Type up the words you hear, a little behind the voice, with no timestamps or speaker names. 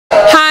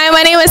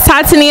is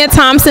Tati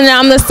Thompson, and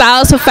I'm the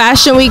stylist for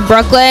Fashion Week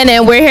Brooklyn,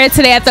 and we're here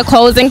today at the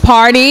closing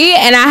party,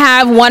 and I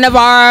have one of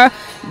our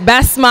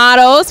best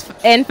models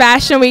in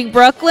Fashion Week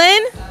Brooklyn,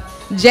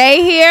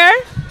 Jay here.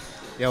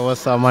 Yo,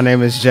 what's up? My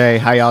name is Jay.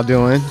 How y'all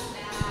doing?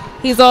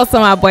 He's also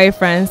my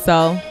boyfriend,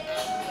 so.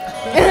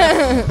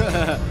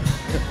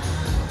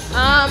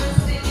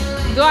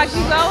 Do I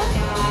keep going?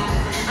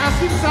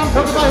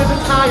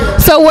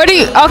 So what do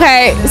you,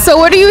 okay, so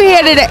what are you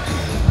here today?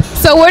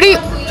 So what do you,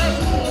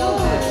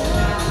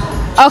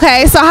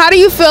 okay, so how do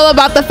you feel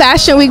about the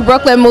Fashion Week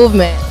Brooklyn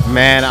movement?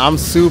 Man, I'm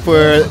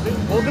super.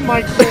 Hold the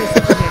mic close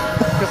to me,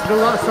 because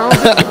the sound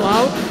is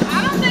loud.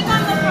 I don't think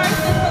I'm the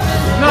person.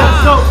 No,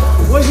 so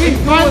what he's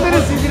doing, 5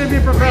 minutes he's going to be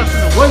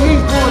professional. What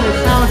he's doing is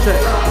sound check.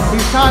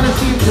 He's trying to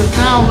see if the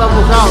sound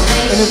levels out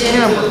in his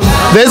camera.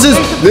 This is,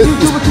 You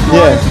do what you do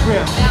on yeah.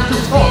 Instagram.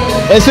 Just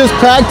talk. It's just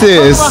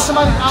practice. Talk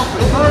about somebody's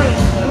outfit.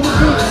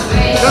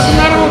 Doesn't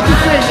matter what you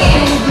say, just do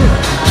what you do.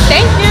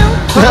 Thank you.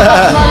 Talk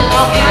about somebody's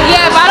outfit.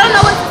 Yeah, if I don't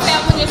know what to say,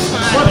 I'm gonna just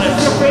smile. What is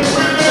your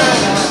favorite design?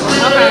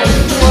 Okay.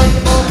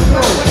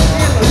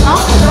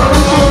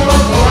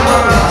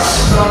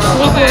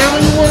 Whatever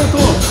you want to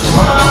talk.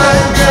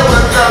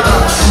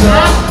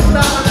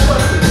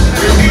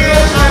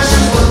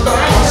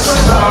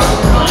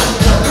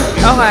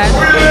 Okay.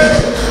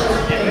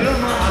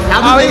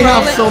 How do they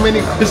have so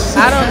many questions?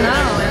 I don't know.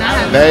 And I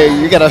have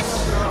Hey, you gotta.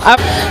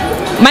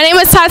 My name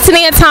is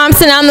Tati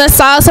Thompson. I'm the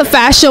stylist of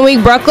Fashion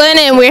Week Brooklyn,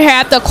 and we're here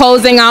at the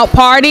closing out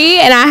party.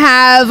 And I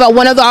have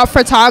one of our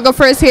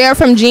photographers here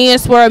from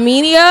Genius World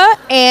Media,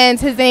 and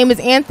his name is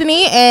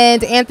Anthony.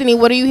 And Anthony,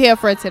 what are you here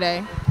for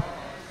today?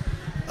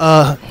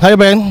 Hi,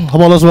 Ben.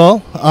 Hope all is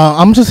well.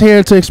 I'm just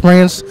here to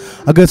experience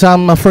a good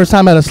time. My first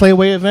time at a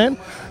Slayway event.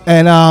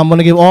 And I'm going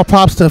to give all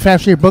props to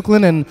Fashion Week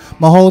Brooklyn and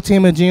my whole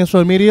team at Genius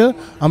World Media.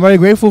 I'm very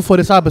grateful for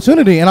this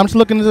opportunity. And I'm just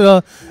looking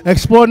to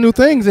explore new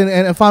things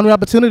and find new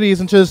opportunities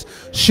and just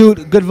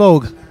shoot good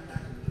Vogue.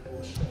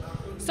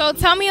 So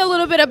tell me a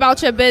little bit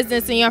about your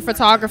business and your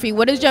photography.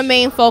 What is your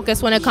main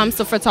focus when it comes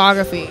to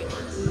photography?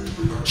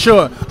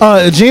 Sure.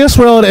 Genius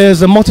World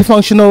is a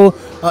multifunctional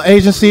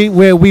agency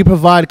where we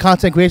provide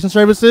content creation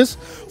services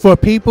for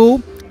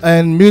people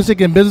and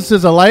music and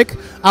businesses alike.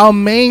 Our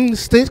main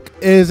stick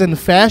is in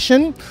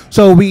fashion,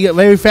 so we get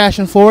very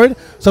fashion forward.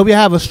 So we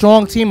have a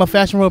strong team of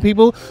fashion forward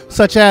people,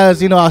 such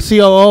as our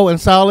COO and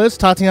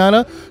stylist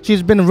Tatiana.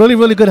 She's been really,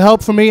 really good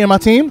help for me and my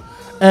team,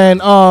 and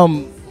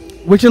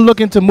we're just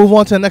looking to move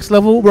on to the next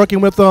level,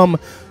 working with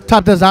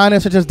top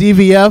designers such as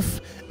DVF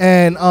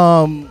and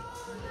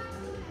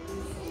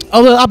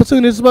other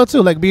opportunities as well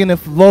too, like being in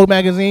Vogue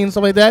magazine,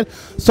 stuff like that.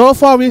 So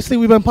far, recently,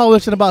 we've been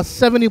published in about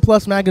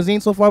 70+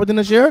 magazines so far within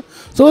this year.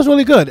 So it's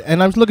really good,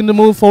 and I'm just looking to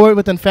move forward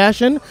within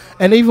fashion,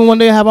 and even one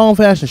day have our own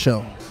fashion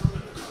show.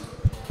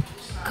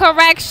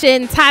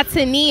 Correction,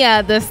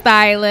 Tatania, the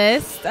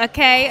stylist.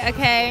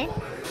 Okay.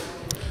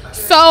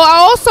 So I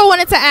also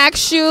wanted to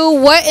ask you,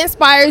 what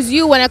inspires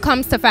you when it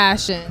comes to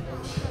fashion?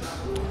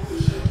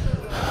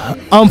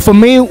 For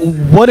me,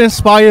 what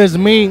inspires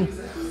me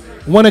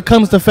when it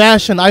comes to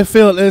fashion, I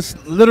feel it's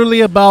literally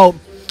about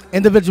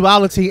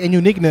individuality and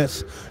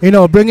uniqueness.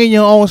 Bringing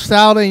your own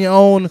style and your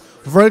own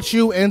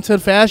virtue into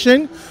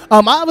fashion.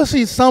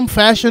 Obviously, some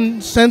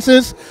fashion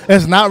senses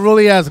is not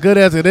really as good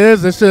as it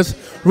is. It's just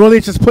really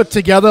just put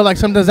together like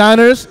some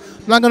designers.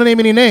 I'm not gonna name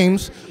any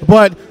names,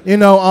 but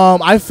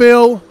I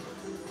feel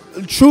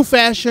true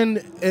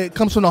fashion, it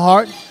comes from the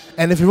heart.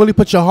 And if you really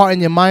put your heart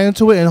and your mind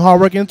into it and hard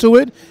work into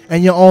it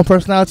and your own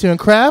personality and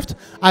craft,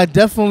 I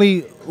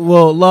definitely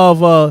will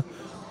love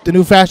the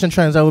new fashion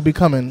trends that will be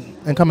coming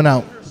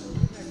out.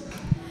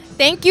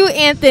 Thank you,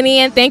 Anthony,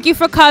 and thank you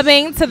for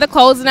coming to the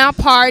closing out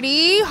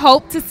party.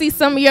 Hope to see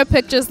some of your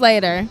pictures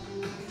later.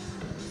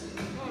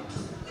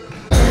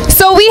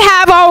 So we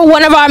have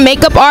one of our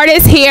makeup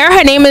artists here.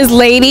 Her name is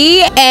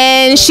Lady,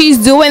 and she's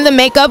doing the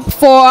makeup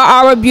for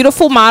our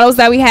beautiful models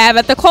that we have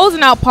at the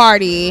closing out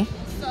party.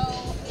 So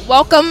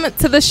welcome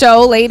to the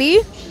show,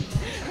 Lady.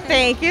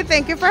 Thank you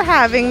for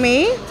having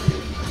me.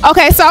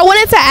 Okay, so I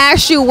wanted to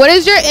ask you, what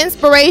is your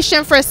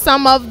inspiration for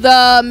some of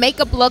the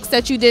makeup looks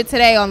that you did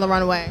today on the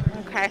runway?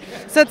 Okay,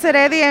 so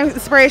today the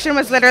inspiration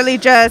was literally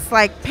just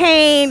like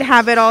paint,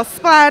 have it all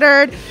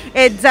splattered.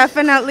 It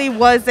definitely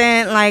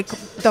wasn't like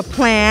the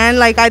plan.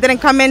 Like I didn't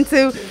come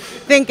into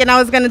thinking I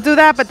was gonna do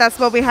that, but that's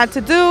what we had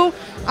to do.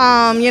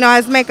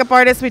 As makeup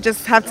artists, we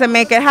just have to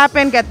make it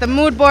happen, get the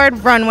mood board,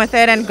 run with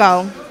it, and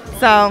go.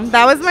 So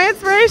that was my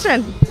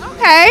inspiration.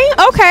 Okay,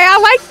 I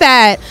like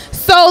that.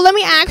 So let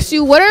me ask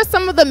you, what are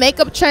some of the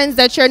makeup trends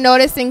that you're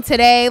noticing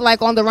today,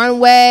 like on the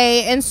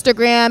runway,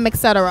 Instagram,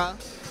 etc.?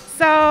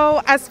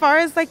 So as far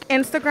as like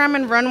Instagram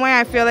and runway,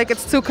 I feel like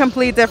it's two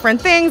complete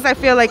different things. I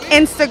feel like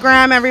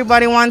Instagram,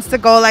 everybody wants to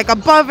go like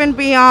above and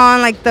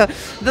beyond, like the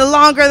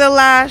longer the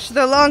lash,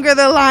 the longer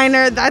the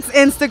liner, that's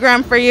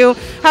Instagram for you.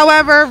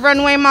 However,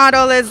 runway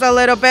model is a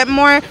little bit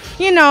more,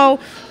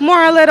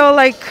 more a little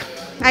like,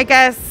 I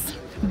guess,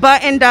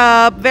 buttoned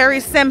up, very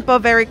simple,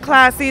 very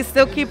classy,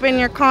 still keeping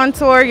your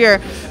contour,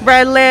 your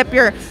red lip,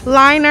 your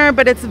liner,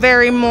 but it's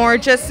very more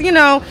just,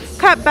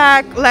 cut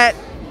back, let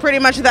pretty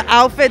much the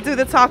outfit do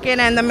the talking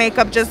and the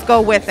makeup just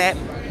go with it.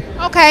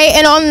 Okay,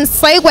 and on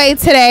Slayway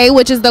today,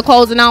 which is the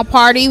closing out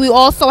party, we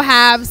also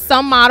have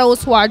some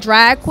models who are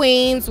drag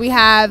queens. We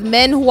have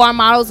men who are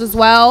models as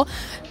well.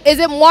 Is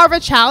it more of a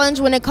challenge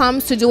when it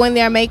comes to doing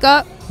their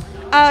makeup?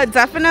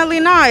 Definitely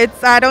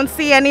not. I don't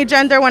see any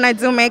gender when I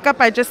do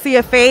makeup. I just see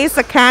a face,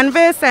 a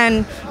canvas,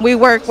 and we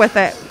work with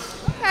it.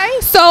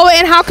 Okay, so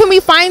and how can we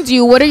find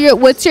you?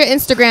 What's your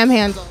Instagram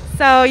handle?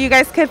 So you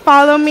guys could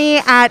follow me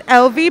at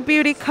LV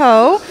Beauty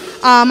Co.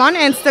 On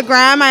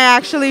Instagram. I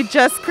actually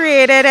just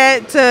created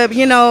it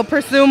to,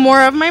 pursue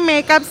more of my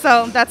makeup.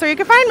 So that's where you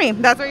can find me.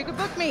 That's where you can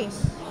book me.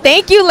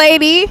 Thank you,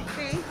 lady.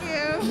 Thank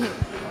you.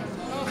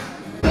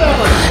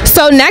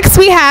 So next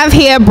we have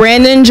here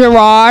Brandon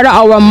Gerard,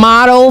 our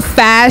model,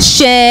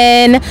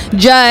 fashion,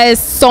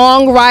 just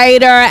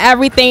songwriter,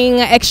 everything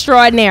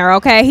extraordinaire,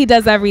 okay? He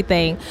does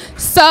everything.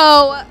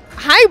 So,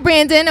 hi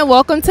Brandon, and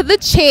welcome to the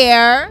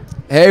chair.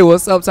 Hey,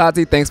 what's up,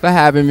 Tati? Thanks for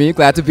having me.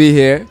 Glad to be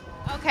here.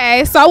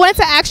 Okay, so I wanted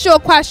to ask you a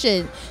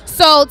question.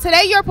 So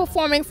today you're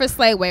performing for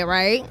Slayway,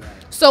 right?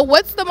 So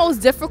what's the most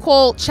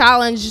difficult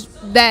challenge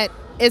that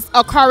is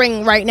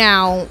occurring right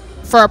now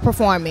for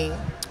performing?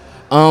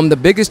 The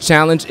biggest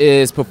challenge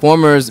is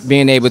performers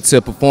being able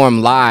to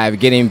perform live,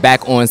 getting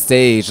back on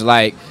stage,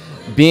 like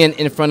being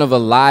in front of a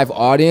live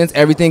audience.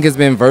 Everything has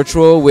been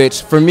virtual,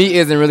 which for me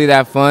isn't really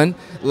that fun.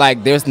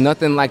 Like there's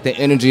nothing like the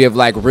energy of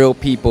like real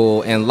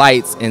people and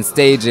lights and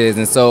stages.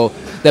 And so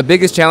the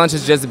biggest challenge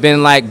has just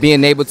been like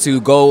being able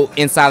to go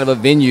inside of a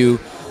venue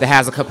that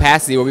has a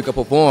capacity where we could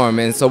perform.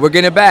 And so we're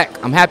getting it back.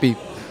 I'm happy.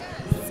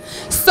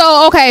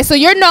 So, okay, so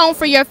you're known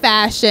for your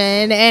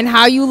fashion and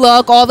how you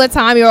look all the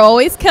time. You're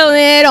always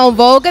killing it on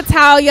Vogue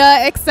Italia,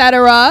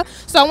 etc.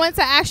 So I wanted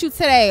to ask you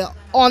today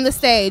on the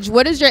stage,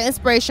 what is your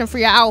inspiration for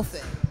your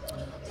outfit?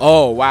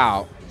 Oh,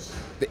 wow.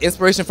 The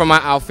inspiration for my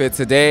outfit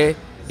today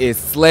is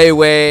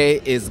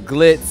Slayway, it's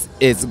glitz,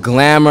 it's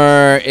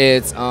glamour,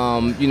 it's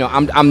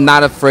I'm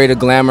not afraid of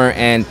glamour,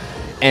 and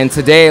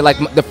today, like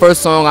the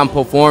first song I'm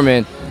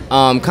performing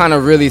kind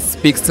of really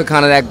speaks to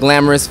kind of that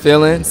glamorous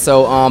feeling.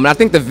 So and I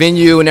think the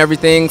venue and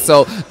everything,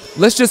 so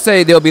let's just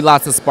say there'll be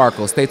lots of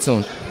sparkles. Stay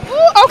tuned.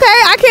 Ooh,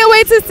 okay, I can't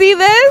wait to see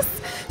this.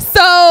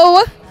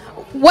 So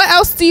what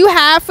else do you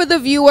have for the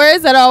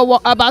viewers that are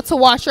about to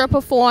watch your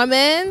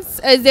performance?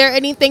 Is there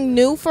anything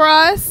new for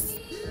us?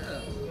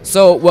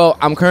 So, well,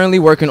 I'm currently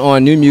working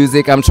on new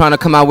music. I'm trying to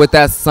come out with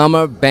that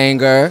summer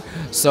banger.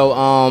 So,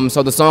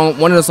 so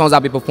one of the songs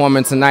I'll be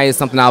performing tonight is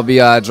something I'll be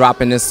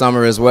dropping this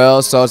summer as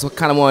well. So, I just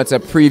kind of wanted to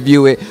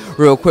preview it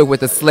real quick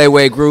with the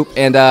Slayway group,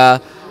 and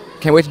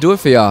can't wait to do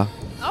it for y'all.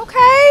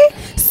 Okay.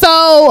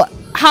 So,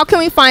 how can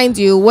we find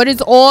you? What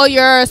is all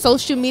your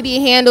social media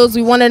handles?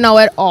 We want to know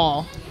it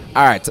all.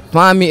 All right, to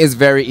find me is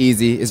very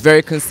easy. It's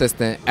very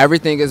consistent.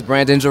 Everything is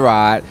Brandon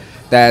Gerard.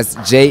 That's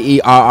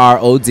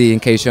Jerrod,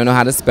 in case you don't know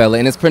how to spell it.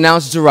 And it's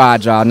pronounced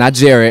Gerard, y'all, not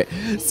Jared.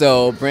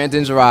 So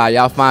Brandon Gerard,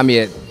 y'all find me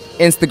at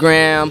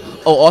Instagram.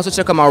 Oh, also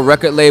check out my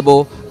record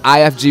label,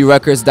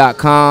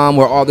 ifgrecords.com,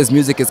 where all this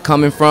music is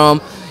coming from.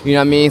 You know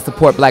what I mean?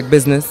 Support black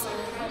business.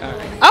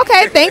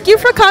 Okay, thank you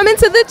for coming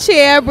to the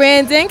chair,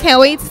 Brandon. Can't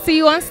wait to see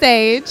you on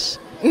stage.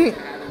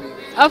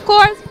 Of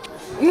course.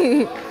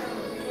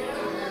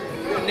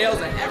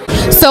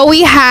 So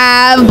we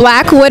have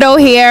Black Widow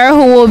here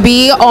who will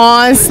be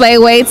on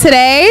Slayway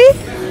today.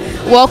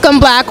 Welcome,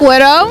 Black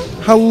Widow.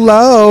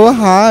 Hello,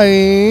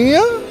 hi.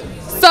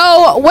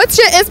 So what's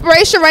your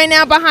inspiration right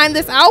now behind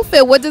this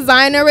outfit? What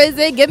designer is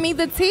it? Give me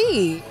the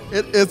tea.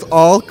 It is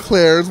all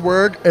Claire's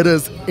work. It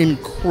is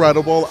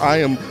incredible. I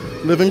am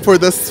living for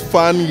this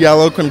fun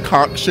yellow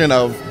concoction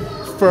of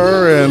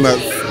fur and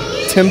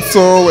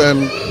tinsel,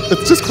 and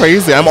it's just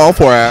crazy. I'm all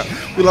for it.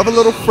 We love a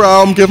little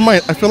from. I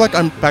feel like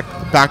I'm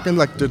back in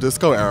like the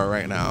disco era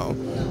right now.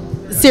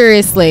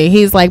 Seriously,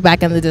 he's like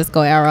back in the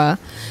disco era.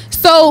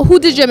 So who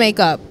did your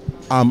makeup?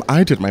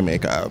 I did my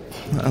makeup,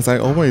 as I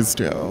always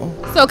do.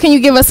 So can you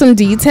give us some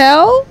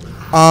detail?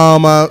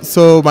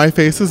 So my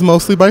face is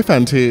mostly by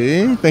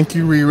Fenty. Thank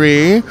you,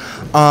 Riri.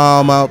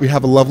 We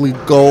have a lovely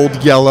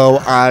gold yellow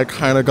eye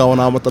kind of going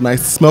on with a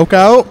nice smoke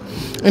out.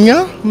 And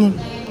yeah,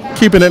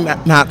 keeping it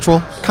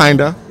natural,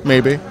 kinda,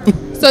 maybe.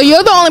 So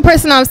you're the only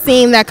person I've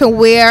seen that can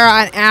wear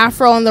an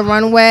afro on the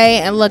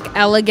runway and look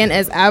elegant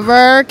as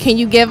ever. Can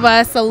you give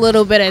us a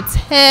little bit of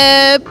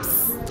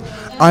tips?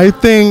 I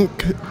think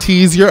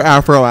tease your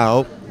afro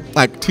out,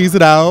 like tease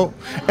it out,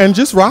 and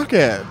just rock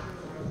it.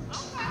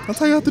 That's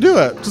how you have to do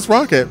it. Just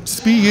rock it.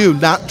 Just be you,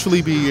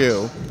 naturally be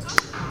you.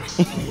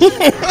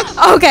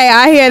 Okay,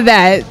 I hear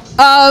that.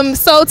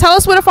 So tell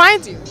us where to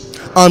find you.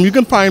 You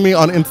can find me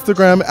on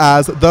Instagram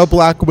as The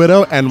Black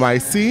Widow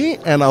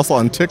NYC, and also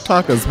on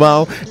TikTok as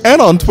well,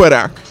 and on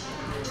Twitter.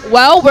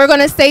 Well, we're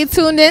going to stay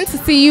tuned in to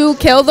see you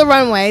kill the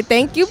runway.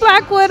 Thank you,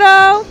 Black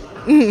Widow.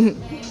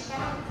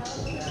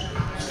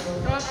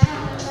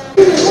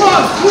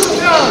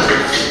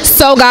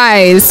 So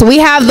guys, we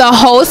have the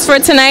host for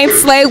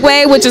tonight's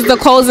Slayway, which is the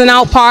closing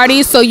out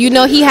party. So you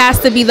know he has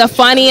to be the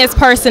funniest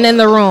person in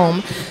the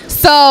room.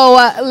 So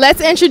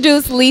let's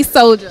introduce Lee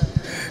Soldier.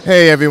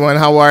 Hey everyone,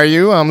 how are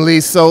you? I'm Lee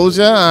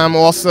Soldier. I'm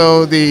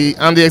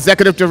the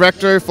executive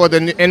director for the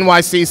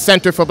NYC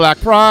Center for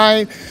Black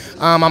Pride.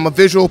 I'm a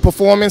visual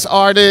performance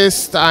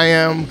artist. I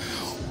am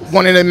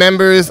one of the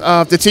members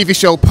of the TV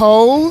show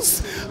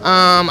Pose.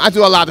 I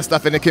do a lot of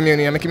stuff in the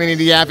community. I'm a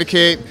community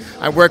advocate.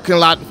 I work in a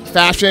lot of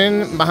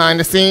fashion, behind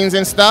the scenes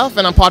and stuff,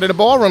 and I'm part of the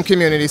ballroom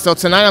community. So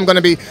tonight I'm going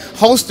to be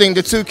hosting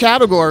the 2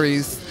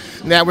 categories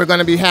that we're going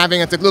to be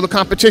having at the little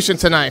competition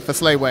tonight for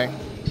Slayway.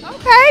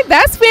 Okay,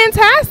 that's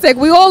fantastic.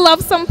 We all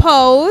love some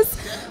Pose.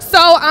 So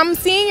I'm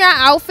seeing your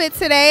outfit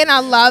today and I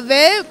love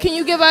it. Can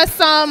you give us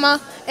some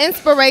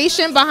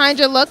inspiration behind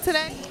your look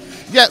today?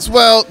 Yes,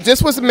 well,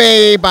 this was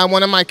made by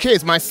one of my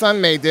kids. My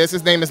son made this.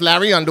 His name is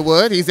Larry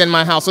Underwood. He's in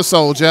my House of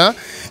Soldier.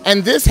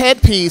 And this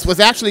headpiece was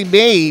actually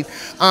made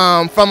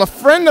from a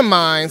friend of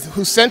mine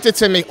who sent it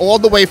to me all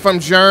the way from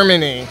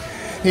Germany.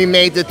 He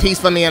made the piece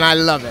for me and I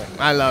love it.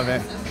 I love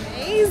it.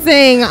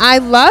 Amazing. I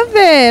love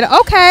it.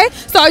 Okay.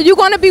 So are you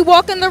going to be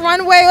walking the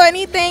runway or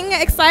anything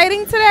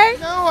exciting today?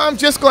 No, I'm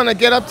just going to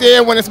get up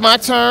there when it's my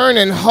turn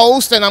and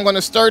host, and I'm going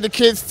to stir the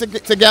kids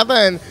together.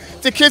 And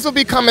the kids will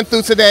be coming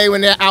through today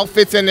with their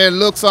outfits and their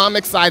looks, so I'm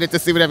excited to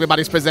see what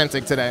everybody's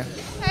presenting today.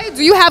 Okay.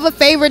 Do you have a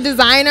favorite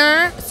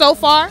designer so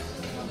far?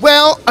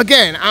 Well,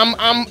 again,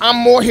 I'm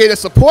more here to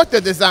support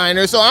the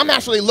designers, so I'm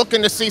actually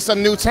looking to see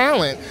some new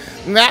talent.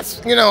 And that's,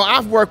 you know,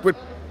 I've worked with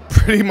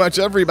pretty much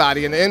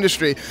everybody in the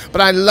industry, but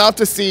I love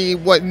to see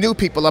what new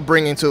people are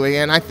bringing to it.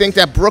 And I think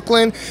that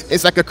Brooklyn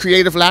is like a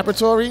creative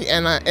laboratory,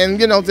 and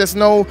you know, there's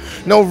no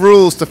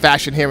rules to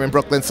fashion here in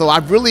Brooklyn. So I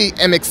really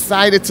am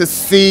excited to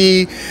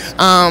see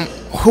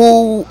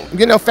who,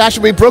 you know,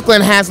 Fashion Week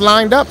Brooklyn has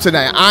lined up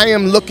today. I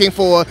am looking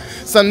for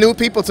some new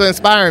people to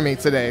inspire me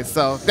today.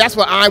 So that's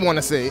what I want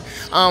to see.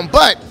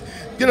 But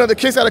you know, the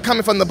kids that are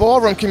coming from the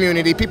ballroom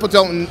community, people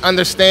don't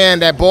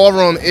understand that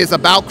ballroom is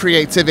about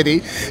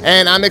creativity,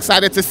 and I'm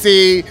excited to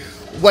see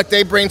what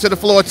they bring to the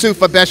floor too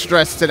for Best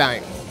Dressed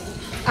tonight.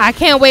 I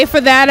can't wait for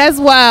that as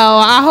well.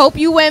 I hope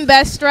you win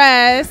Best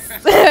Dressed.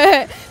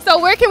 So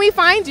where can we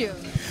find you?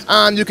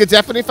 You could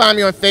definitely find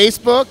me on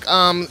Facebook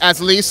as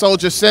Lee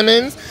Soldier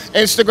Simmons.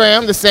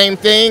 Instagram, the same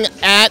thing,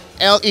 at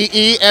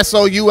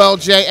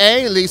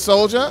LEESOULJA, Lee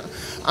Soldier.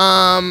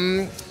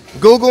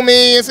 Google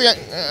me.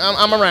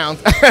 I'm around.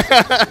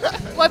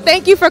 Well,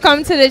 thank you for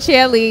coming to the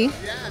chair, Lee.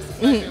 Yes,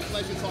 it's a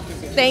pleasure talking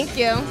to you. Thank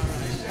you.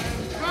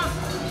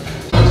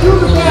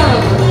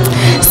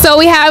 So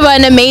we have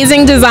an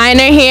amazing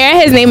designer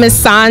here. His name is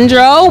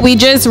Sandro. We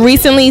just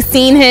recently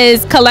seen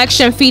his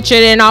collection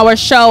featured in our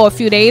show a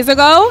few days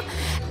ago.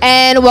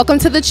 And welcome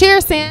to the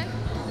chair, Sam.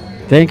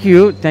 Thank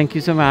you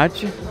so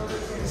much.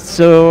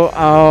 So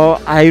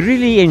I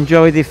really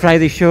enjoyed the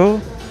Friday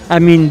show. I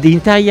mean, the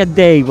entire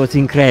day was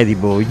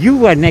incredible. You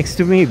were next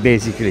to me,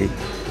 basically.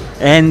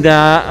 And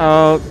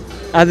I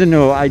don't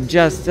know, I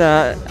just,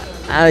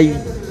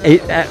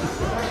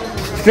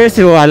 first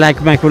of all, I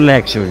like my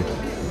collection.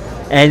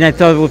 And I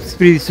thought it was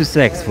pretty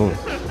successful.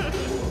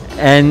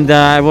 And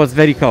I was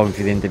very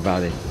confident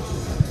about it.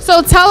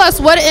 So tell us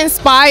what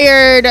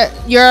inspired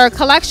your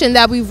collection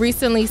that we've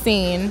recently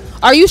seen.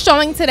 Are you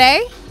showing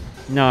today?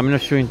 No, I'm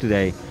not showing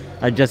today.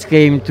 I just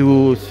came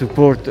to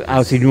support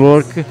House in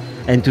Work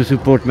and to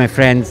support my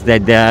friends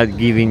that they are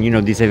giving, you know,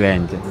 this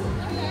event.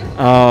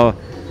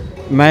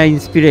 My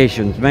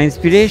inspiration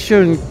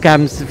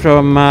comes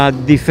from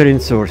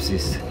different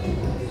sources.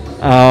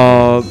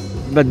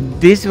 But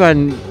this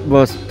one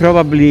was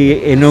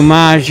probably an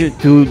homage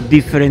to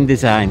different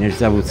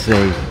designers, I would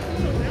say.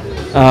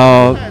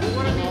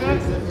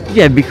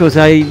 Yeah, because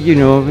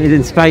it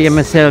inspired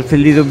myself a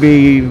little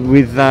bit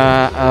with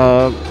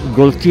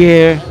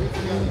Gaultier,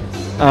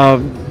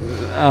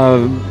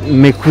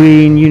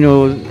 McQueen, you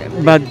know,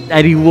 but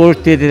I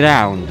reworked it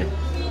around.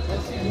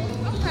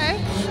 Okay.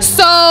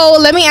 So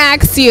let me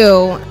ask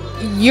you,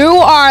 you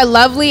are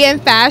lovely in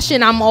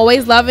fashion. I'm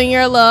always loving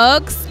your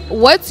looks.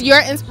 What's your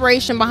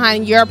inspiration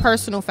behind your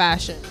personal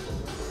fashion?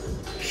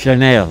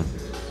 Chanel.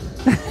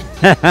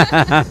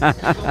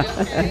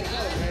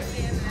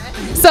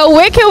 So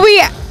where can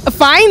we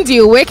find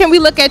you? Where can we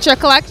look at your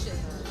collection?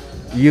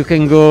 You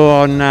can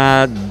go on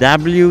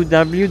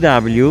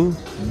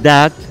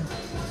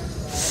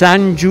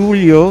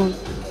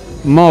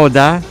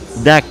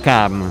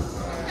www.sangiuliomoda.com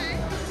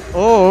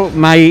or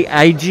my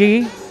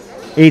IG,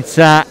 it's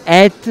at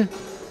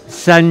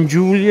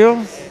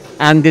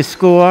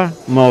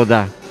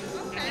sangiulio_moda.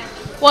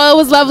 Well, it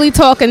was lovely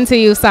talking to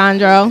you,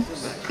 Sandro.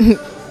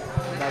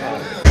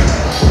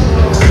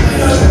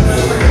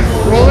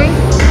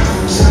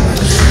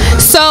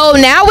 So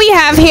now we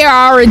have here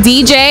our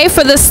DJ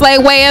for the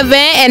Slayway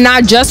event, and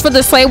not just for the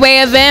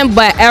Slayway event,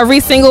 but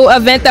every single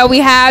event that we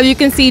have. You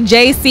can see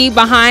JC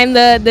behind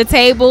the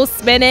table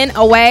spinning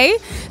away.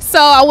 So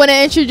I want to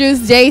introduce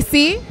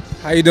JC.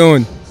 How you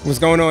doing? What's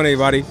going on,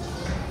 everybody?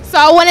 So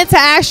I wanted to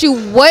ask you,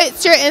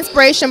 what's your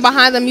inspiration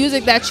behind the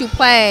music that you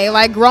play?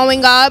 Like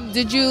growing up,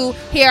 did you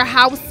hear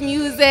house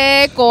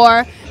music,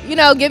 or, you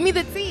know, give me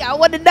the tea. I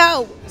want to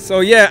know. So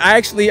yeah, I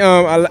actually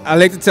I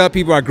like to tell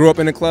people I grew up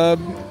in a club.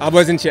 I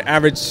wasn't your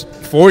average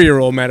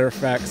 4-year-old, matter of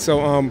fact. So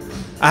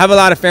I have a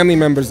lot of family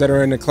members that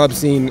are in the club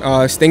scene.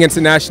 Sting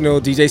International,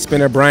 DJ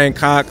Spinner, Brian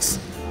Cox,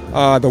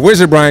 the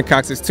Wizard Brian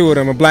Cox. There's two of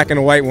them, a black and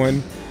a white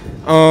one.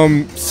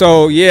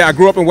 So yeah, I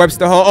grew up in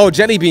Webster Hall. Oh,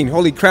 Jelly Bean!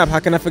 Holy crap! How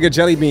can I forget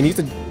Jelly Bean?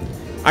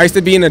 I used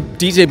to be in a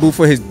DJ booth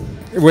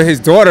with his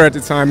daughter at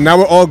the time. Now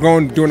we're all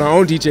doing our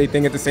own DJ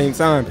thing at the same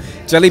time.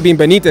 Jelly Bean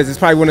Benitez is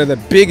probably one of the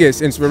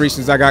biggest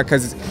inspirations I got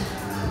because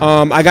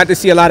I got to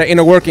see a lot of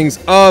inner workings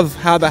of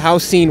how the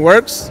house scene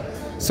works.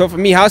 So for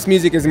me, house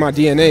music is my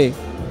DNA,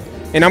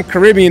 and I'm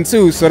Caribbean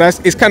too. So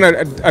it's kind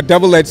of a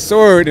double-edged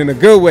sword in a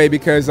good way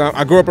because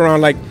I grew up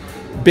around like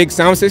big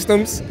sound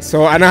systems,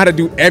 so I know how to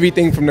do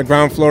everything from the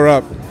ground floor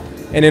up.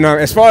 And then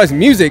as far as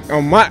music,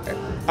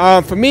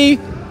 for me,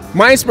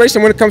 my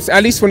inspiration when it comes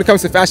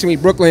to Fashion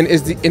Week Brooklyn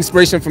is the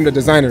inspiration from the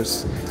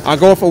designers. I'll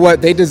go for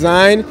what they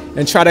design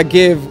and try to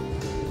give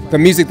the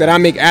music that I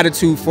make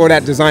attitude for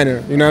that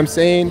designer. You know what I'm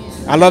saying?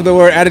 I love the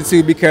word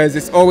attitude because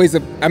it's always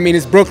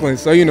it's Brooklyn,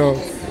 so you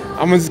know,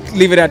 I'm gonna just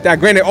leave it at that.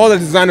 Granted, all the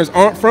designers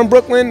aren't from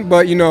Brooklyn,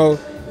 but you know,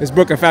 it's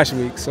Brooklyn Fashion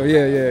Week, so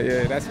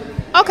yeah, that's it.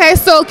 Okay,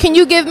 so can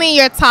you give me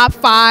your top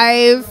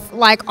 5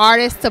 like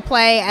artists to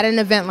play at an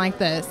event like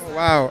this?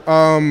 Wow.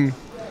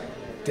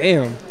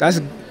 Damn.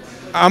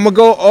 I'm gonna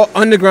go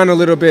underground a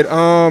little bit.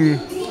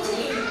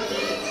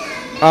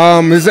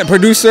 There's a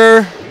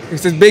producer.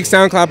 It's this big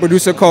SoundCloud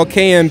producer called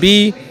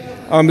KMB.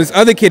 This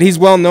other kid, he's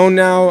well known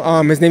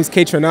now. His name's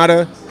K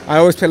Tronada. I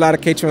always play a lot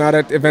of K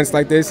Tronada at events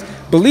like this.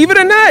 Believe it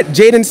or not,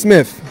 Jaden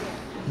Smith.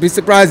 Be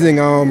surprising.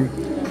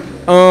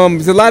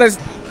 There's a lot of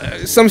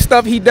some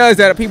stuff he does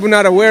that people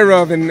not aware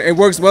of, and it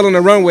works well on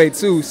the runway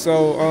too.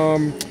 So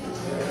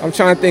I'm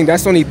trying to think.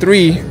 That's only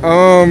 3.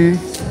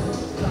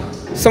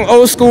 Some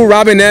old school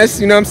Robin S.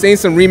 You know what I'm saying?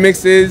 Some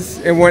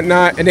remixes and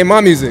whatnot, and then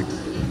my music.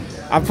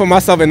 I put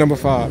myself at number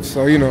 5.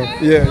 So you know,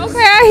 yeah. Okay,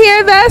 I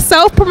hear that.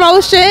 Self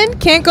promotion,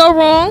 can't go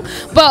wrong.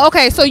 But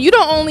okay, so you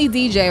don't only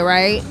DJ,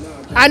 right?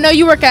 I know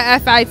you work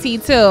at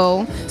FIT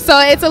too. So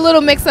it's a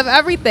little mix of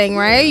everything,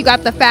 right? You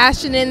got the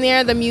fashion in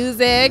there, the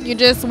music, you're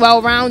just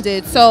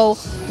well-rounded. So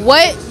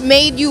what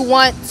made you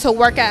want to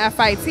work at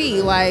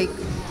FIT? Like,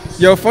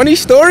 yo, funny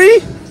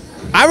story?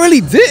 I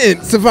really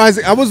didn't.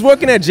 Surprising. I was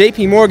working at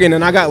JP Morgan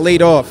and I got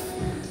laid off.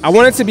 I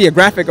wanted to be a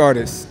graphic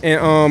artist.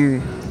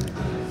 And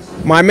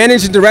my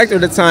managing director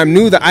at the time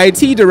knew the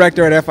IT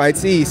director at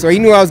FIT. So he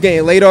knew I was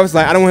getting laid off. It's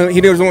like,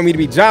 he doesn't want me to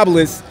be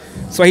jobless.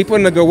 So he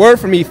put in a good word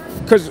for me.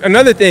 Because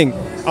another thing,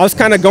 I was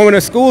kind of going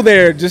to school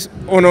there just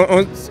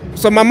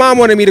so my mom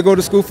wanted me to go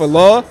to school for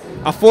law.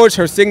 I forged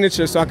her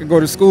signature so I could go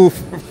to school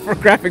for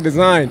graphic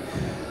design.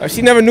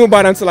 She never knew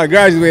about it until I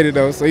graduated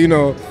though. So, you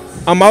know,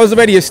 I was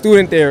already a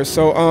student there.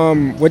 So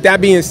with that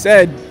being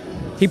said,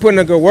 he put in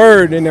a good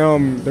word and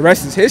the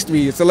rest is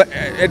history.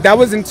 That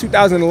was in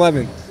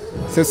 2011.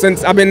 So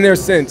since I've been there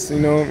since, you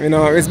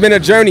know, it's been a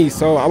journey.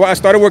 So I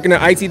started working in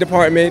the IT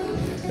department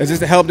as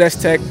just a help desk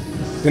tech.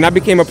 Then I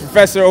became a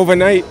professor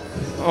overnight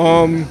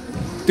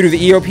through the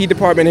EOP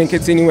department and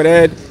continuing with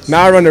ed.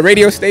 Now I run the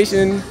radio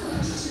station,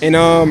 and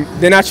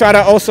then I try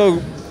to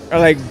also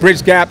like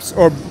bridge gaps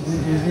or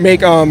make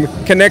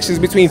connections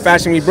between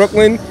Fashion Week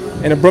Brooklyn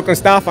and the Brooklyn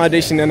Style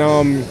Foundation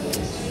and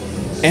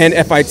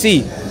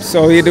FIT.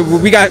 So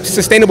we got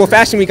Sustainable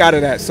Fashion Week out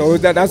of that. So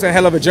that's a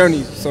hell of a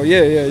journey. So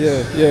yeah.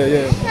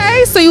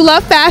 Okay, so you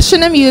love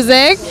fashion and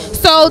music.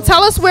 So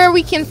tell us where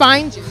we can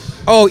find you.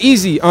 Oh,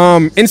 easy.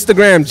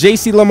 Instagram,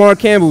 JC Lamar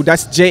Campbell.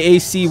 That's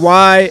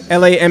JACYLAMAR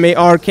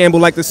Campbell,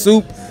 like the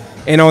soup.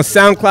 And on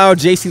SoundCloud,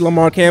 JC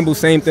Lamar Campbell,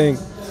 same thing.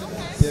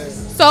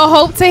 So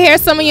hope to hear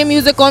some of your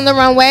music on the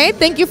runway.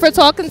 Thank you for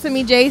talking to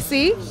me,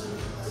 JC.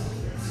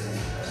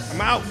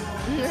 I'm out.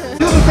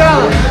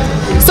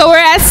 So we're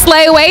at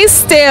Slayway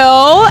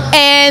still,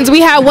 and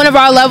we have one of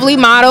our lovely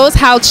models,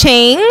 Hao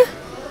Ching.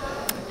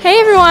 Hey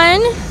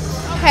everyone.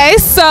 Okay,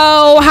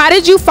 so how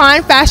did you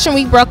find Fashion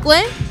Week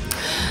Brooklyn?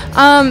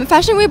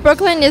 Fashion Week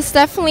Brooklyn is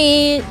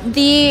definitely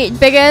the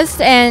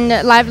biggest and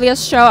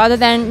liveliest show other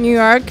than New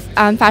York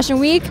Fashion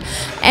Week,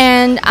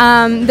 and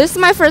this is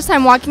my first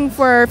time walking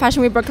for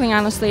Fashion Week Brooklyn,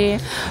 honestly,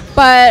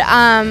 but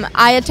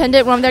I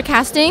attended one of their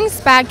castings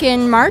back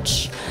in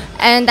March,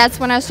 and that's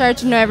when I started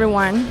to know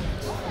everyone.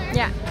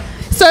 Yeah.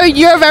 So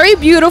you're very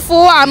beautiful.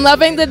 I'm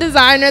loving the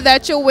designer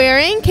that you're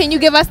wearing. Can you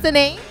give us the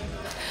name?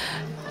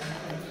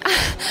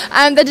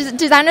 The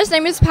designer's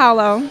name is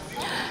Paolo,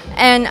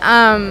 and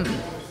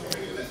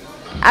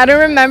I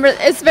don't remember.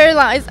 It's very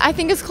long. I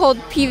think it's called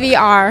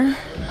PVR.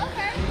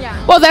 Okay.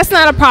 Yeah. Well, that's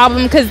not a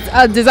problem because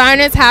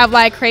designers have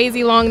like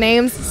crazy long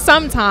names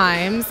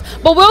sometimes.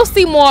 But we'll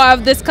see more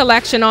of this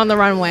collection on the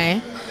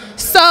runway.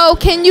 So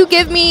can you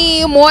give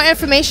me more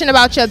information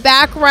about your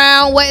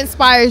background? What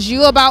inspires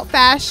you about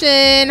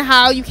fashion?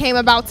 How you came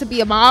about to be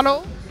a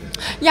model?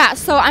 Yeah,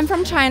 so I'm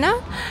from China,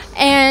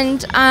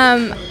 and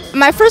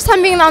my first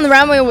time being on the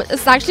runway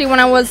was actually when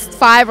I was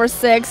 5 or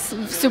 6,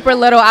 super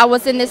little. I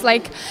was in this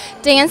like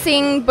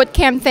dancing boot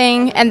camp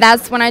thing, and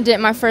that's when I did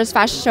my first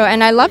fashion show,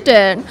 and I loved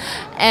it.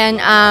 And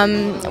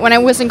when I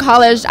was in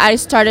college, I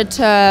started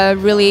to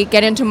really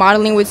get into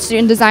modeling with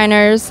student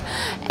designers,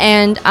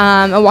 and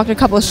I walked a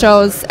couple of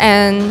shows,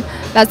 and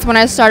that's when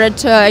I started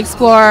to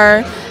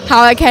explore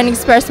how I can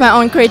express my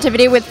own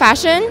creativity with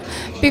fashion.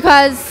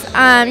 Because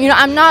you know,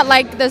 I'm not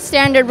like the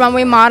standard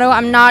runway model.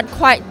 I'm not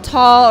quite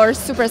tall or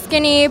super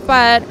skinny,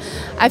 but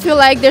I feel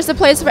like there's a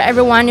place for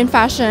everyone in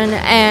fashion,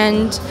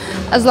 and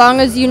as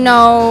long as you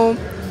know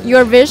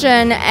your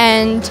vision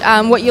and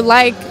what you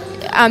like,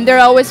 there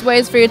are always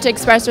ways for you to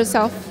express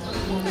yourself.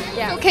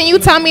 Yeah. So can you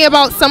tell me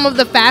about some of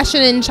the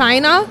fashion in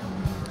China?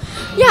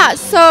 Yeah,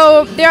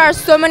 so there are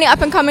so many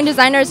up-and-coming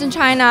designers in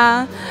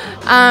China.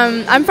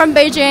 I'm from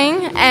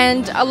Beijing,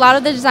 and a lot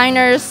of the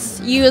designers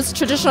use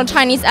traditional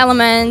Chinese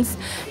elements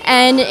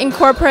and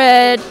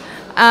incorporate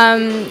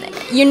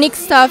unique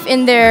stuff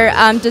in their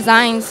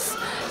designs.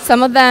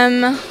 Some of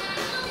them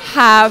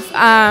have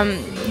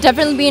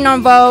definitely been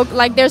on Vogue.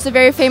 Like, there's a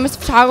very famous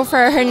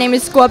photographer. Her name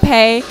is Guo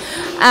Pei.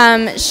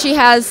 She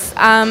has,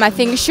 I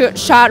think,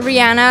 shot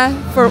Rihanna,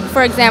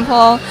 for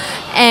example,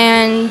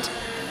 and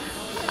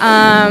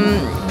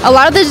a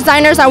lot of the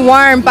designers are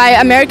worn by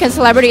American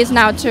celebrities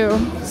now too.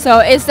 So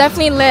it's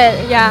definitely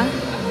lit, yeah.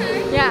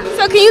 Yeah.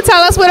 So can you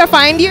tell us where to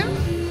find you?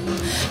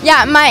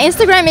 Yeah, my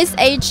Instagram is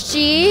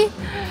HG.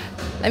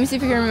 Let me see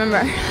if you can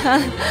remember.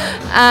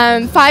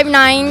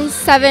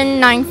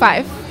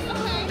 59795.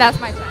 That's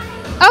my time.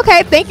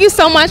 Okay, thank you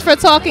so much for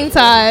talking to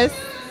us.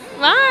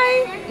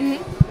 Bye.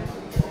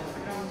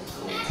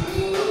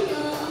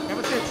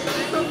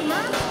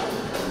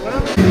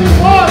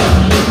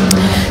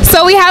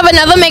 So we have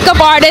another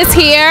makeup artist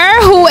here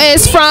who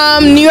is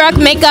from New York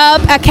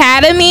Makeup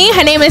Academy.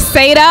 Her name is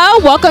Seda.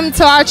 Welcome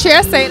to our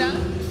chair, Seda.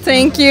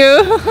 Thank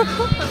you.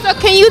 So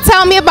can you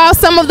tell me about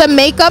some of the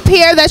makeup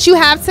here that you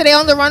have today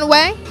on the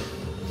runway?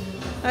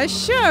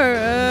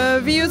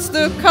 Sure. We use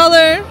the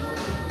color,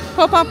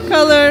 pop-up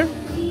color,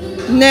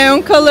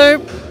 neon color,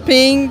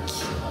 pink,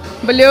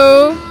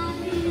 blue,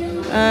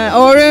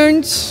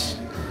 orange.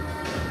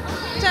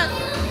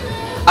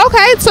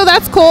 Okay, so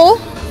that's cool.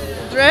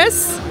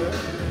 Dress,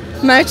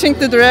 matching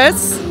the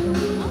dress.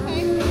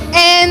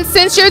 And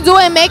since you're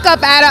doing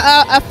makeup at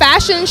a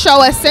fashion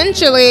show,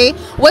 essentially,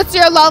 what's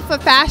your love for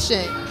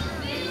fashion?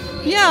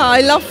 Yeah,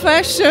 I love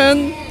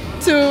fashion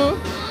too.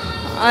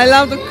 I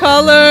love the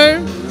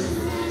color.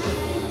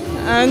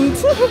 And I'm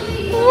so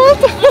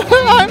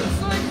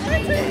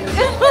excited.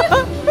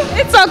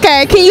 It's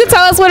okay. Can you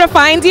tell us where to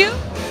find you?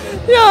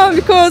 Yeah,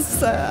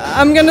 because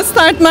I'm gonna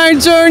start my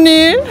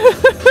journey.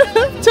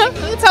 Can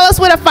you tell us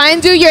where to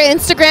find you, your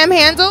Instagram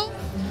handle?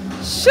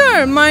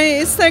 Sure, my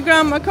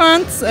Instagram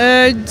account,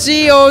 Seda.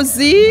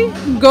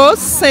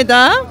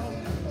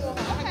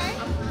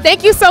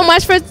 Thank you so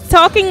much for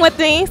talking with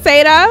me,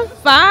 Seda.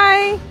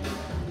 Bye.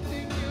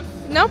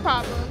 No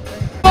problem.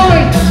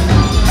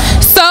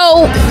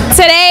 So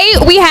today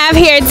we have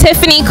here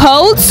Tiffany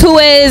Coates, who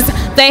is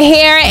the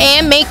hair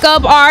and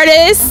makeup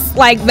artist,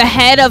 like the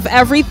head of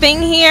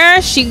everything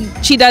here.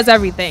 She does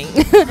everything.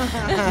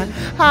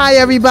 Hi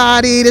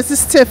everybody, this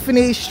is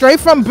Tiffany, straight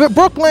from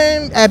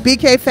Brooklyn at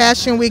BK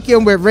Fashion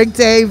Weekend with Rick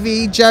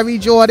Davey, Jerry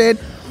Jordan.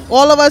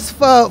 All of us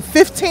for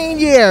 15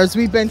 years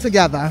we've been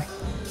together.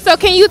 So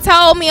can you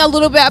tell me a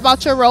little bit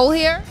about your role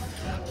here?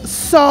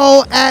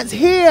 So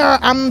here,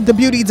 I'm the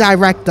beauty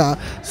director.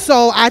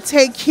 So I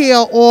take care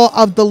of all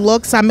of the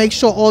looks. I make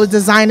sure all the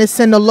designers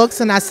send the looks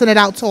and I send it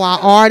out to our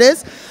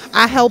artists.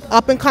 I help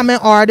up and coming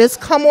artists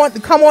come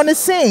on the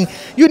scene.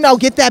 You know,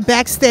 get that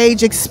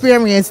backstage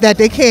experience that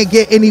they can't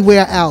get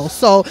anywhere else.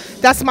 So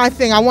that's my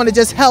thing. I want to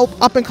just help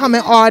up and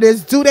coming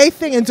artists do their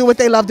thing and do what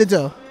they love to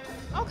do.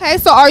 Okay,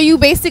 so are you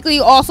basically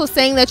also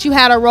saying that you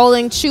had a role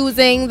in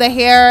choosing the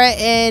hair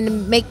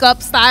and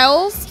makeup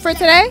styles for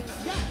today?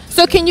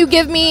 So can you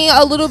give me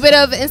a little bit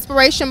of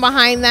inspiration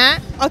behind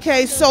that?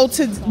 Okay, so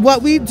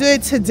what we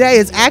did today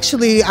is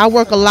actually, I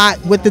work a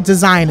lot with the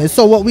designers.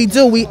 So what we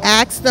do, we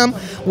ask them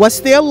what's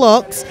their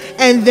looks,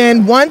 and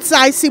then once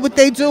I see what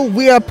they do,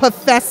 we are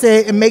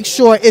professor and make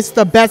sure it's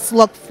the best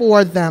look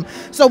for them.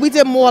 So we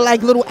did more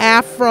like little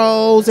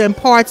afros and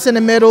parts in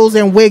the middles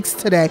and wigs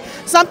today.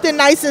 Something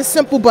nice and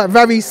simple, but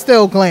very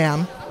still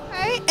glam.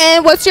 Okay,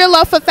 and what's your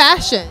love for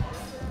fashion?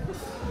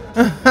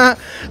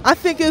 I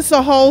think it's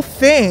a whole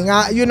thing.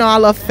 I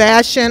love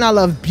fashion. I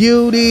love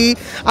beauty.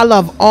 I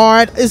love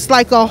art. It's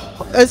like a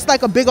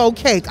big old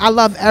cake. I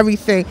love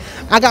everything.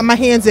 I got my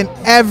hands in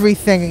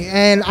everything,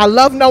 and I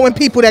love knowing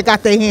people that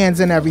got their hands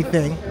in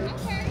everything.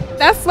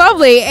 That's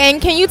lovely.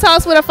 And can you tell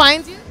us where to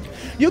find you?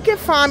 You can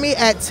find me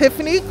at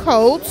Tiffany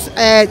Coates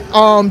at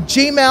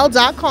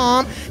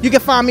gmail.com. You can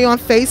find me on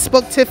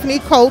Facebook, Tiffany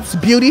Coates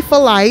Beauty for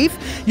Life.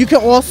 You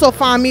can also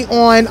find me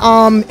on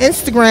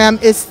Instagram.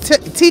 It's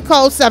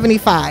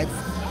tco75.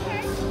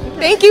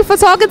 Thank you for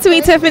talking to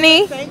me,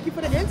 Tiffany. Thank you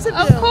for the interview.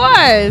 Of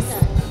course.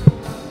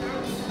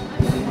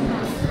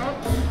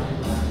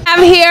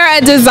 have here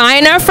a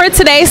designer for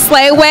today's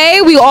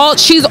Slayway.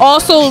 She's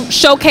also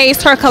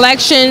showcased her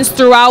collections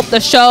throughout the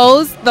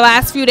shows the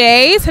last few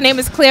days. Her name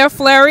is Claire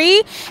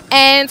Fleury,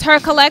 and her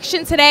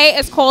collection today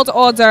is called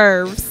Hors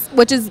d'oeuvres,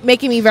 which is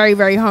making me very,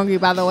 very hungry,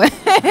 by the way.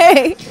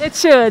 It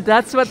should.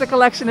 That's what the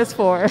collection is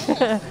for.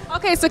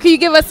 Okay, so can you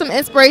give us some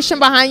inspiration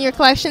behind your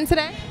collection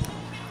today?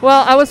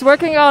 Well, I was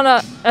working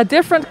on a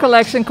different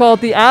collection called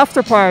The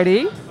After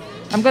Party.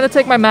 I'm going to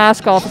take my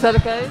mask off. Is that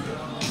okay?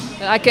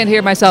 I can't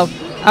hear myself.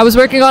 I was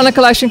working on a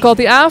collection called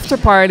The After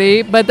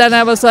Party, but then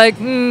I was like,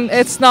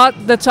 it's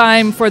not the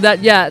time for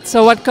that yet.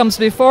 So what comes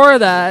before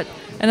that?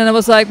 And then I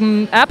was like,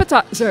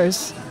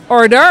 appetizers,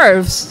 hors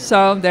d'oeuvres.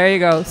 So there you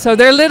go. So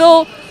they're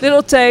little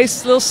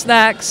tastes, little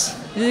snacks.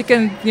 You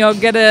can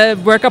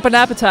work up an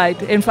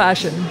appetite in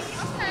fashion.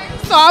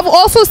 So I've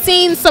also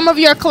seen some of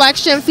your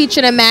collection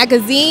featured in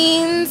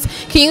magazines.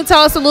 Can you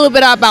tell us a little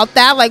bit about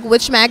that, like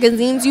which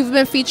magazines you've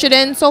been featured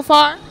in so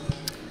far?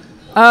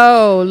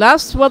 Oh,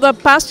 the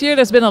past year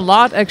there's been a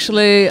lot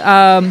actually.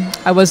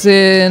 I was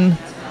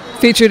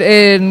featured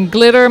in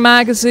Glitter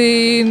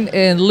magazine,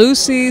 in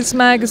Lucy's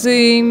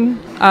magazine,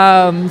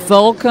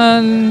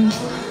 Vulcan.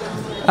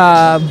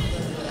 I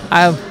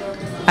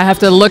have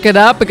to look it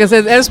up because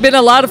there's been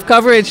a lot of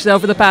coverage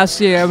over the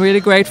past year. I'm really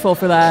grateful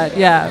for that.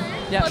 Yeah.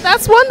 Well,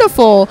 that's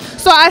wonderful.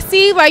 So I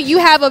see like you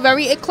have a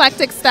very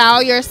eclectic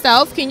style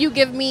yourself. Can you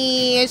give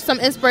me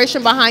some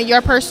inspiration behind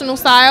your personal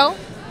style?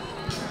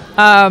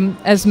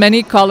 As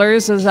many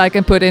colors as I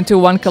can put into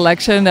one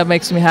collection, that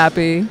makes me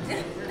happy.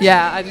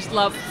 Yeah, I just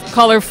love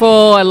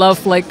colorful. I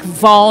love like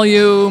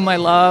volume. I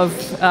love,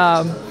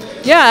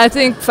 I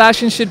think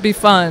fashion should be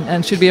fun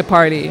and should be a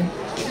party.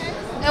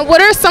 And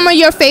what are some of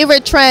your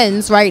favorite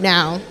trends right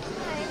now?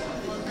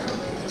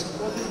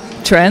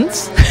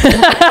 Trends?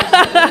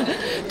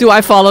 Do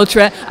I follow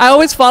trends? I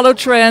always follow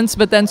trends,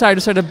 but then try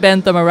to sort of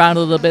bend them around a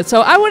little bit.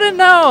 So I wouldn't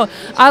know.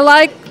 I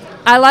like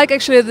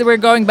actually that we're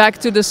going back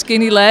to the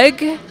skinny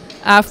leg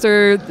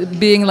after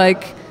being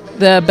like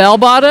the bell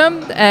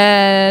bottom,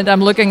 and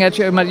I'm looking at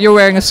you. You're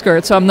wearing a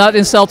skirt, so I'm not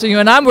insulting you,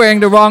 and I'm wearing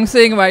the wrong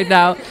thing right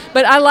now.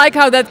 But I like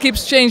how that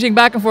keeps changing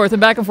back and forth and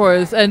back and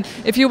forth. And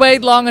if you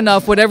wait long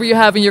enough, whatever you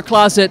have in your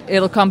closet,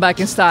 it'll come back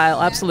in style.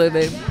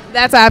 Absolutely.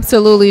 That's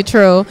absolutely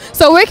true.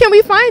 So where can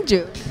we find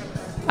you?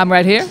 I'm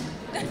right here.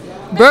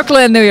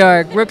 Brooklyn, New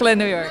York. Brooklyn,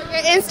 New York.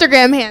 Your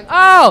Instagram handle.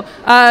 Oh,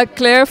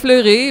 Claire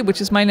Fleury,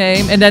 which is my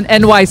name, and then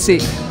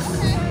NYC.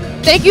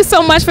 Thank you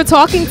so much for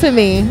talking to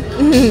me.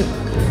 We're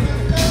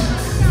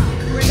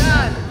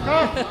done.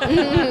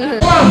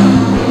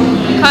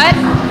 Cut.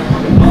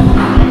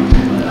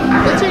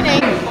 What's your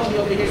name?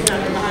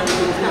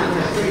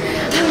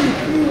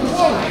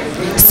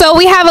 So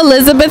we have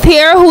Elizabeth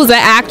here, who's an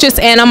actress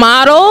and a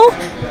model.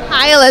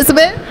 Hi,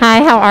 Elizabeth.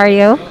 Hi, how are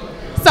you?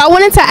 So I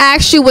wanted to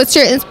ask you, what's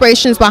your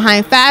inspirations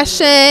behind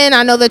fashion?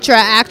 I know that you're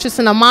an actress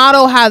and a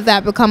model. How did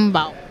that become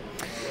about?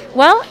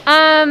 Well,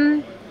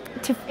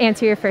 to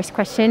answer your first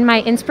question,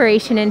 my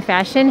inspiration in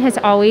fashion has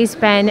always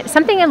been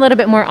something a little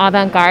bit more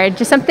avant-garde,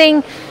 just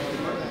something,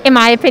 in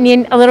my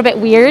opinion, a little bit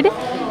weird.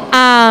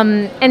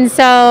 And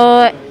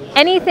so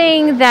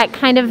anything that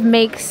kind of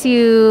makes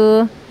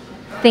you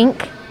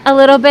think a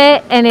little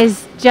bit and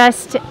is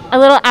just a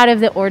little out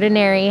of the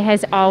ordinary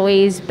has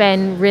always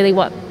been really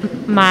what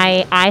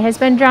my eye has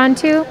been drawn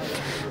to.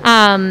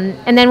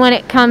 And then when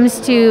it comes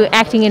to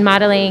acting and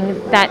modeling,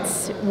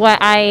 that's what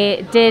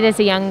I did as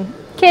a young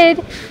kid.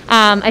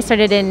 I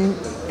started in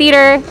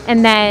theater,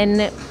 and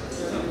then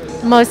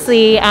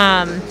mostly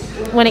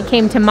when it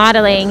came to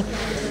modeling,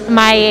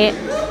 my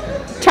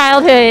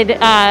childhood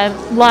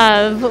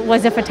love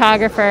was a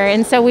photographer,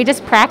 and so we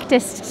just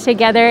practiced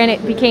together, and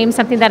it became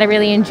something that I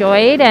really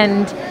enjoyed,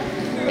 and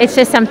it's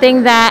just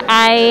something that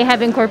I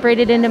have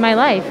incorporated into my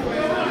life.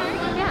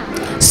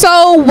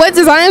 So what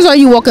designers are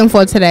you working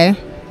for today?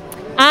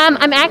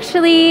 I'm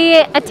actually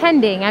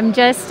attending. I'm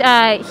just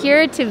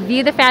here to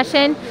view the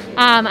fashion.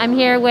 I'm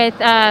here with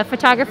a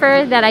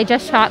photographer that I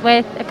just shot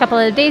with a couple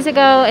of days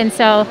ago, and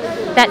so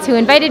that's who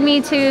invited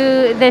me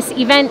to this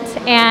event,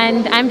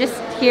 and I'm just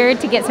here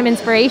to get some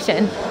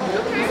inspiration.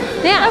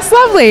 Yeah. That's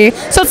lovely.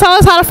 So tell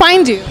us how to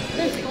find you.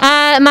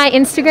 My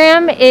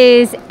Instagram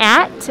is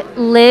at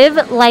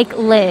Live Like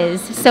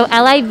Liz. So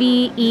Live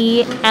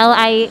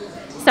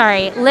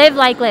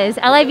Like Liz.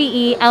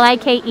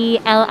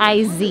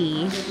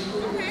 LiveLikeliz.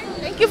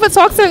 Thank you for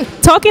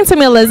talking to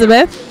me,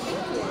 Elizabeth.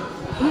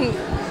 I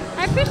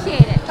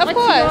appreciate it. Of What's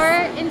course.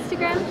 your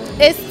Instagram?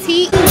 It's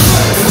T.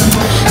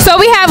 So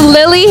we have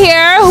Lily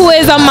here, who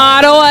is a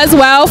model as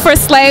well for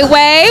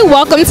Slayway.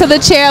 Welcome to the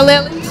chair,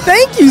 Lily.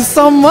 Thank you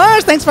so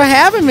much. Thanks for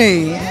having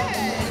me.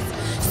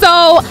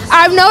 So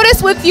I've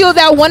noticed with you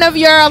that one of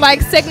your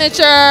like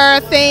signature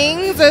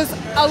things is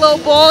a little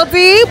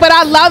baldy, but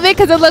I love it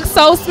because it looks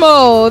so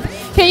smooth.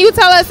 Can you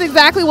tell us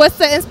exactly what's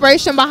the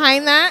inspiration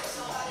behind that?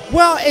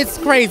 Well, it's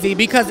crazy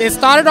because it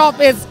started off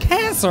as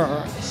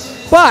cancer,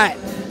 but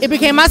it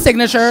became my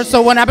signature.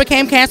 So when I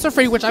became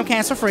cancer-free, which I'm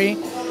cancer-free,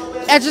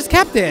 I just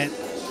kept it.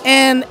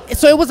 And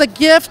so it was a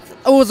gift.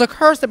 It was a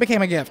curse that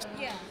became a gift.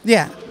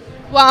 Yeah.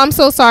 Well, I'm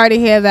so sorry to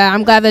hear that.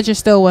 I'm glad that you're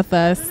still with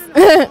us.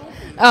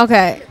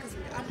 Okay.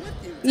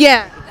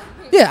 Yeah.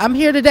 Yeah, I'm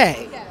here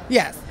today.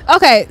 Yes.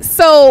 Okay,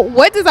 so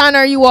what designer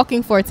are you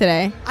walking for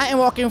today? I am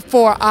walking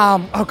for,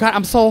 oh God,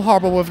 I'm so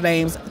horrible with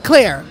names.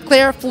 Claire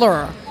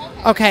Fleur.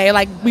 Okay,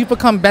 like we've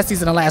become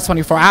besties in the last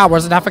 24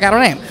 hours and I forgot her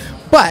name.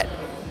 But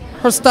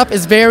her stuff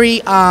is very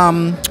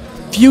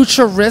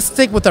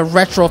futuristic with a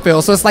retro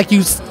feel. So it's like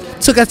you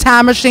took a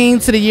time machine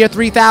to the year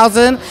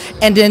 3000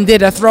 and then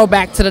did a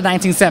throwback to the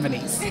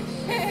 1970s.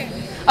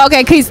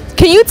 Okay,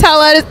 can you tell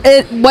us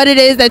what it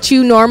is that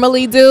you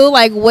normally do?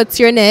 Like, what's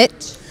your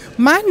niche?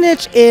 My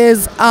niche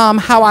is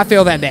how I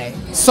feel that day.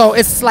 So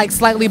it's like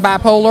slightly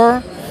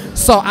bipolar.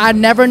 So I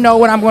never know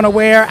what I'm going to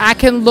wear. I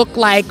can look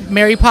like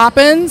Mary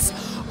Poppins,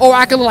 or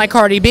I can look like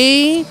Cardi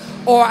B,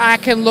 or I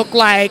can look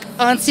like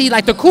auntie,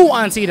 like the cool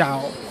auntie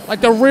though, like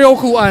the real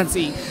cool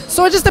auntie.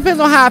 So it just depends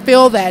on how I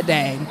feel that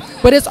day.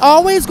 But it's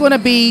always going to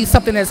be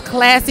something that's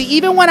classy.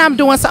 Even when I'm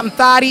doing something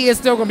thotty, it's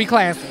still going to be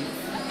classy.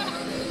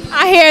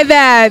 I hear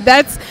that.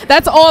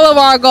 That's all of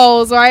our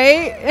goals,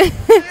 right?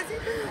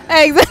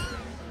 Exactly.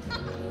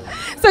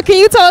 So can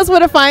you tell us where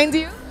to find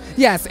you?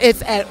 Yes,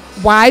 it's at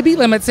YB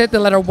Limited, the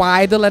letter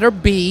Y, the letter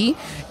B,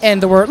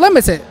 and the word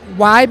limited.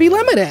 YB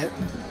Limited.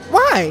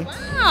 Why?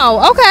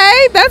 Wow,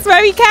 okay. That's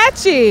very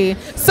catchy.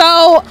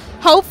 So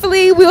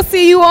hopefully we'll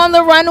see you on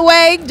the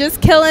runway,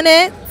 just killing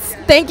it.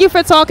 Thank you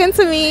for talking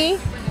to me.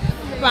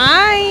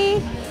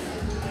 Bye.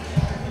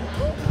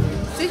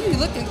 See, you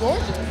looking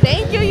gorgeous.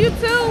 Thank you, you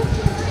too.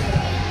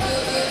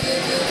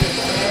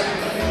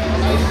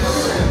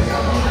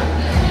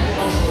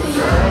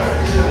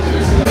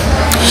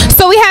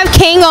 So we have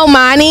King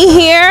Omani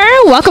here.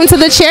 Welcome to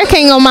the chair,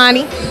 King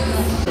Omani.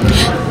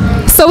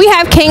 So we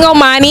have King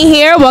Omani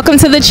here. Welcome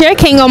to the chair,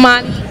 King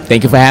Omani.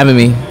 Thank you for having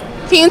me.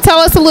 Can you tell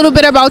us a little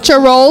bit about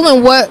your role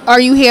and what are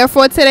you here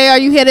for today? Are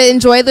you here to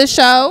enjoy the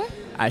show?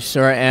 I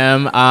sure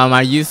am.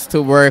 I used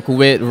to work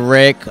with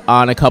Rick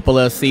on a couple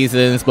of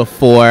seasons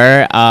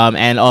before,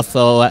 and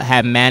also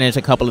have managed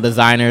a couple of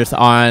designers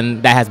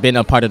on that has been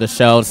a part of the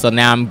show. So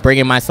now I'm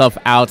bringing myself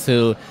out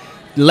to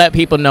let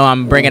people know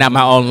I'm bringing out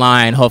my own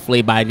line,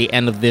 hopefully by the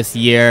end of this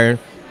year,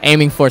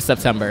 aiming for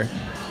September.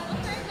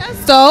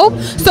 That's dope.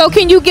 So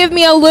can you give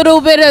me a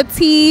little bit of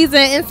tease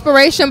and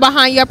inspiration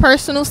behind your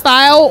personal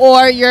style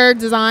or your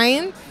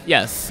design?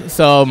 Yes.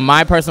 So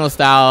my personal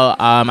style,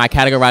 I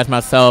categorize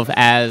myself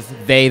as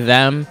they,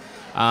 them.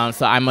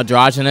 So I'm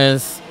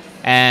androgynous,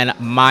 and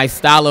my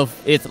style of,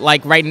 it's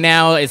like right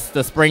now it's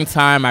the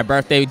springtime. My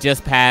birthday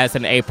just passed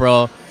in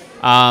April.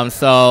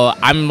 So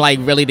I'm like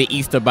really the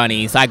Easter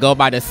bunny. So I go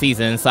by the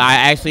season. So I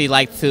actually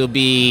like to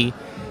be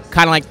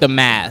kind of like the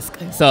mask.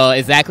 So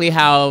exactly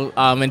how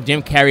when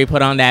Jim Carrey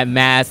put on that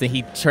mask and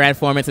he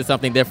transformed into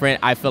something different,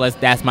 I feel like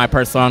that's my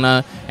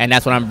persona, and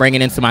that's what I'm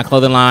bringing into my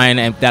clothing line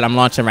and that I'm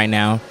launching right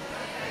now.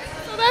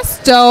 So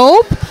that's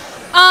dope.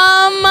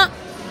 Can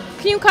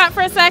you cut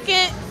for a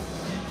second?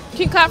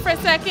 Can you cut for a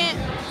second?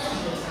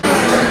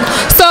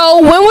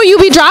 So when will you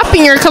be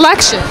dropping your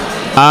collection?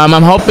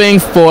 I'm hoping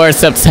for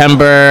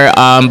September,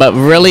 but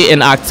really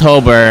in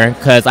October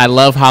because I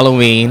love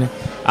Halloween.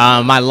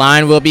 My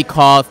line will be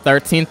called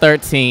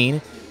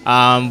 1313,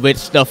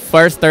 which the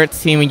first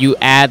 13, when you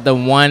add the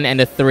 1 and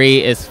the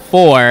 3, is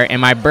 4,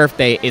 and my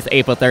birthday is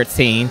April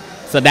 13.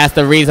 So that's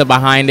the reason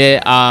behind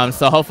it.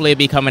 So hopefully it'll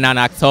be coming out in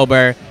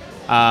October.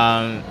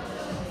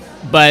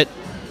 But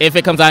if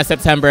it comes out in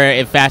September,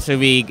 if Fashion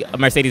Week,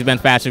 Mercedes-Benz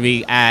Fashion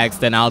Week asks,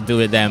 then I'll do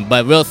it then.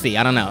 But we'll see.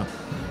 I don't know.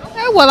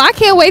 Okay, well, I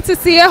can't wait to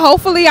see it.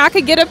 Hopefully I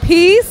could get a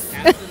piece.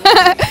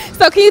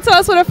 So can you tell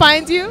us where to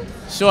find you?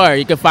 Sure,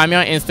 you can find me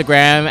on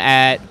Instagram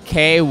at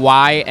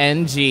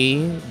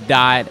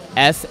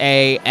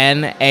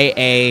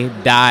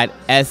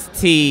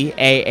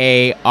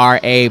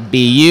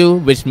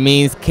kyng.sanaa.staarabu, which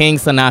means King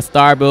Sanaa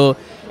Starbu.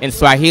 In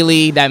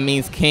Swahili, that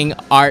means King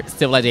Art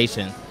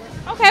Civilization.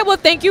 Okay, well,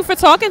 thank you for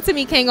talking to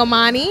me, King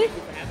Omani.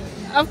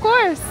 Of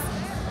course.